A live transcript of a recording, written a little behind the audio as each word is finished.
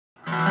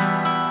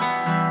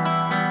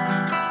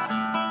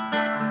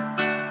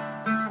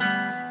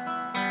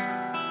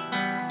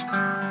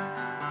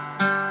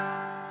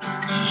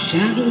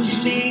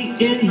shadows me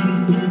in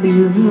the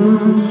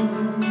mirror.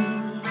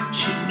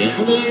 She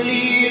never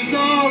leaves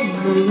on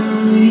the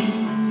line.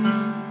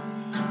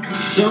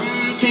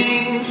 Some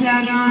things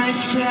that I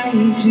say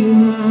to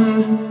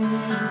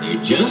her, they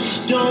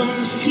just don't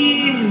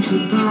seem to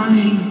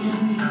bite.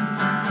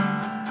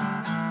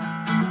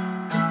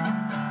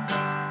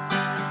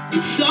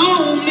 It's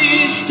all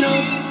mixed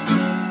up.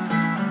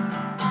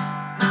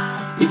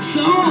 It's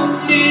all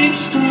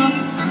mixed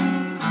up.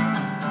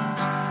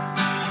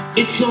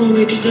 It's all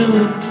mixed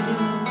up.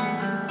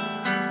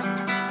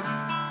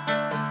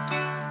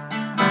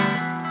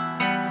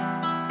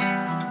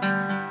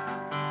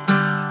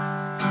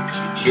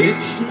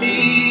 Tricks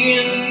me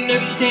into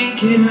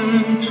thinking I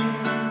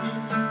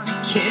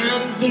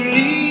can't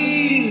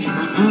believe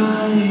my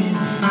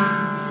eyes.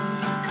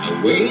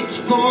 I wait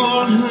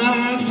for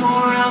her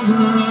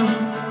forever,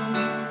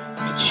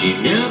 but she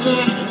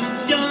never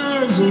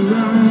does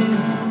arrive.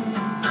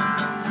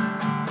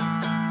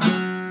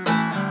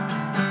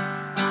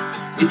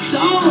 It's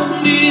all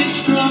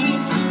mixed up.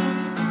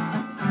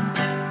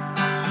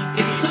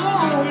 It's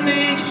all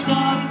mixed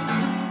up.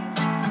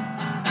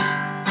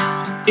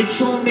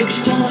 It's all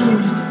mixed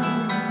up.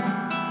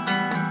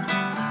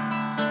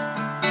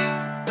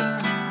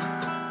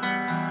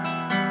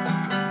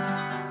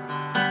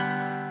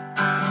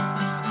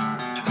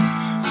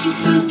 She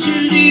says to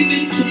leave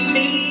it to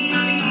me.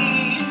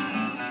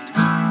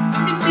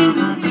 Everything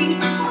will be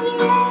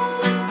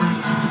alright.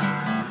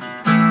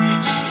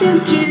 She says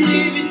to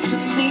leave it to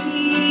me.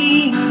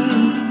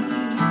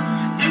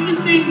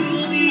 Everything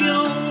will be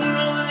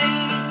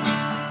alright.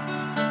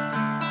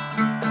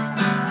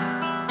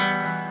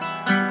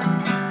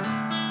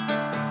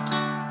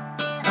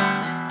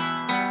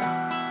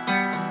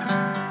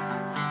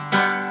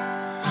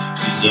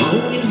 She's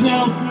always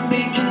out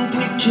making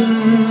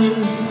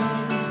pictures.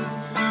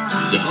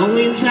 She's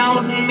always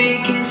out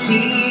making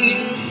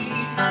scenes.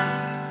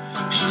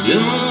 She's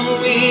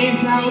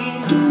always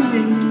out the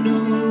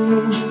window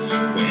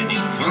when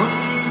it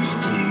comes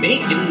to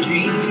making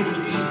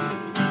dreams.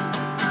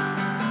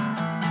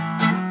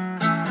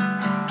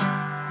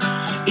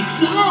 It's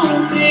all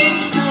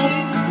mixed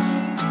up.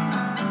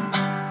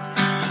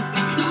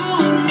 It's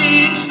all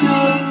mixed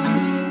up.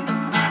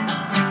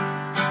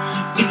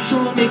 It's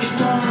all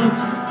mixed up.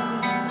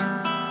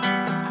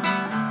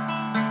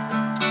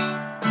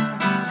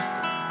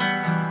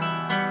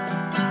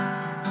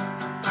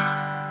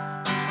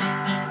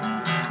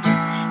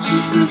 She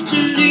says to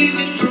leave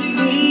it to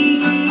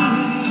me.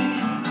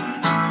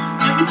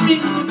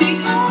 Everything will be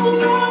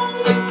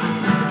alright.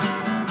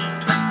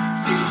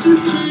 She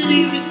says to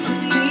leave it to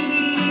me.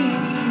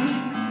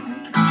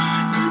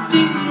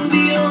 Everything will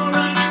be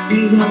alright. Be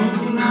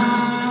alright.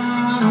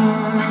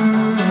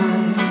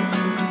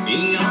 Be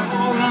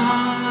alright.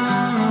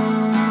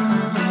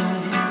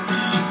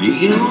 Be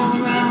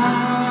alright.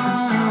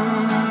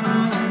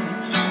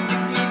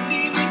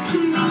 Leave it to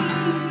me.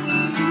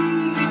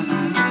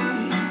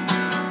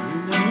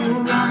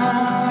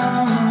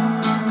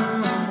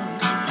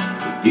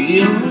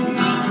 Be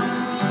alright.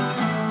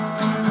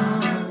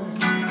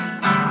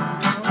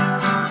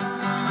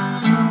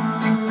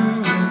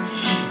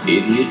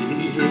 If you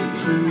leave it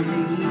to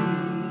me.